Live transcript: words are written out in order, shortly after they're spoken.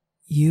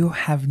You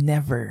have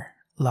never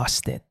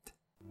lost it.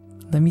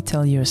 Let me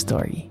tell you a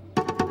story.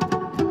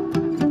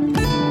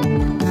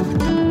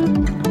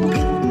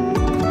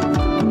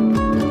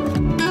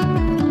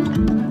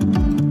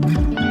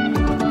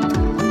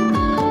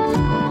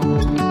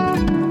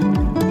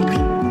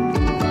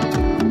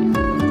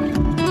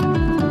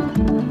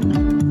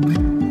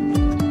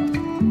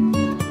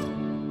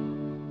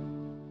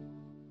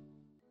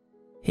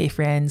 Hey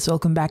friends,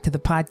 welcome back to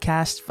the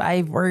podcast.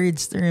 5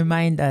 words to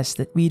remind us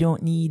that we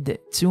don't need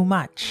too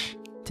much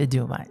to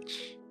do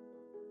much.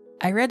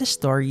 I read a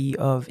story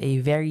of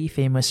a very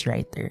famous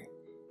writer.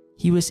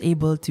 He was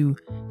able to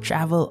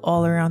travel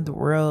all around the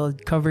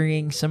world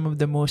covering some of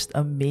the most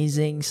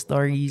amazing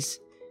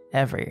stories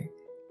ever.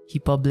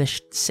 He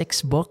published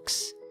 6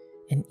 books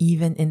and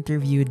even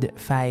interviewed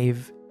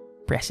 5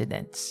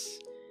 presidents.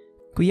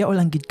 Kuya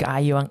ulang gid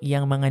kaayo ang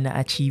iyang mga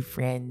na-achieve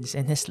friends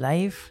and his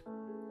life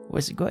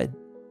was good.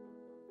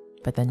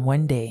 But then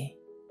one day,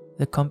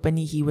 the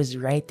company he was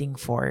writing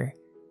for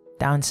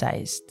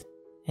downsized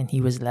and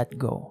he was let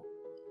go.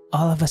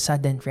 All of a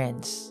sudden,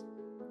 friends,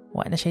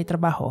 wala na siya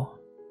trabaho.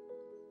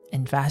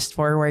 And fast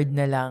forward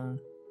na lang,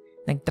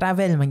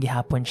 nag-travel man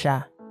gihapon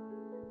siya.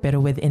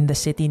 Pero within the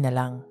city na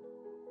lang,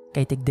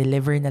 kay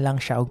tig-deliver na lang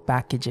siya og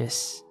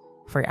packages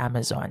for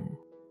Amazon.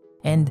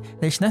 And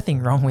there's nothing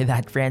wrong with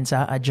that, friends.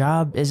 A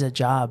job is a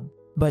job.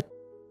 But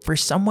for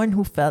someone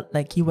who felt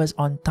like he was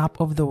on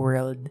top of the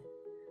world,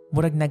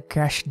 murag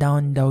nag-crash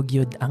down daw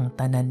gyud ang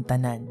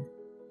tanan-tanan.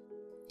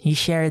 He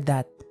shared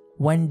that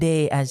one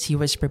day as he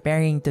was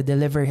preparing to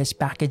deliver his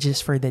packages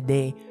for the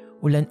day,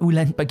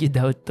 ulan-ulan pa gyud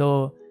daw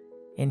to,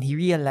 and he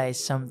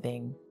realized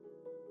something.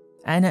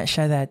 Ana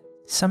siya that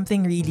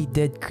something really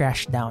did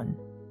crash down.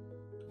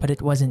 But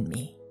it wasn't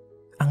me.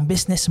 Ang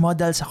business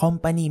model sa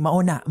company,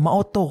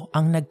 maoto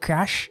ang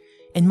nag-crash,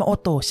 and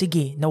maoto,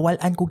 sige,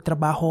 nawalan kog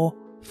trabaho,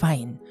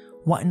 fine.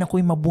 Wa na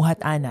ko'y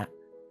mabuhat ana.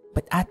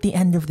 But at the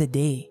end of the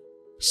day,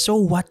 so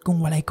what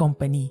kung walay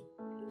company?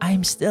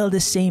 I'm still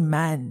the same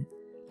man.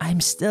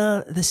 I'm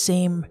still the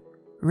same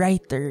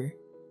writer.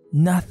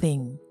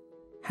 Nothing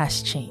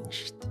has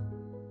changed.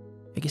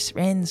 Because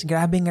friends,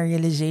 grabbing a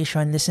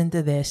realization, listen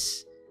to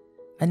this.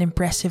 An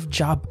impressive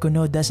job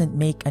kuno doesn't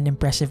make an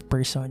impressive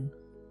person.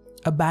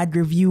 A bad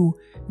review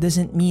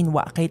doesn't mean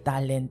wa kay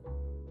talent.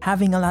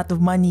 Having a lot of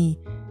money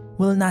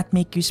will not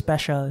make you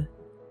special.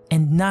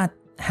 And not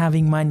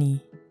having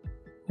money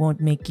won't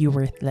make you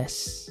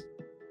worthless.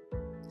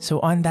 So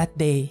on that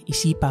day,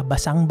 isipa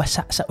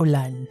basang-basa sa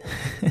ulan.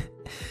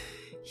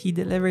 He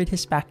delivered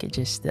his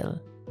packages still.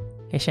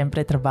 Kaya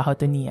syempre trabaho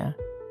to niya.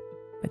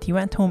 But he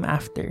went home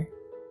after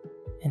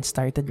and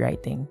started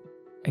writing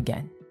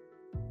again.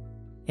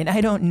 And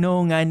I don't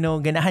know nga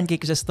no, ganahan kay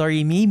ko sa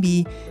story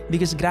maybe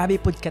because grabe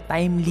pud ka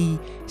timely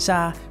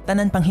sa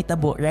tanan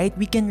panghitabo, right?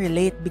 We can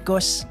relate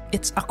because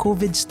it's a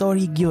COVID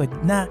story gyud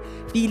na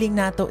feeling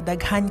nato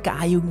daghan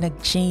kaayog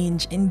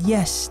nag-change, and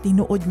yes,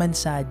 tinuod man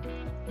sad.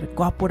 But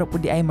gwapo ra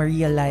pud di ay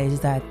ma-realize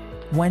that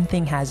one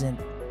thing hasn't,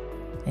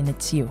 and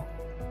it's you.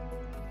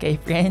 Okay,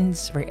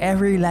 friends,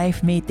 wherever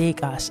life may take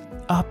us,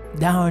 up,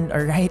 down,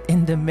 or right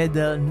in the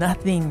middle,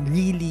 nothing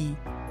really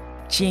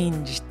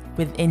changed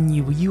within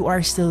you. You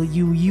are still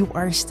you. You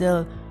are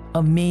still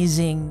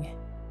amazing.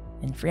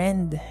 And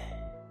friend,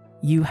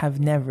 you have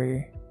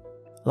never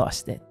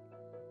lost it.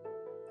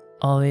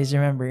 Always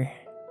remember,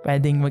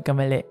 pwedeng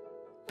magkamali,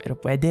 pero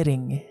pwede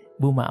ring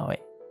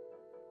bumawi.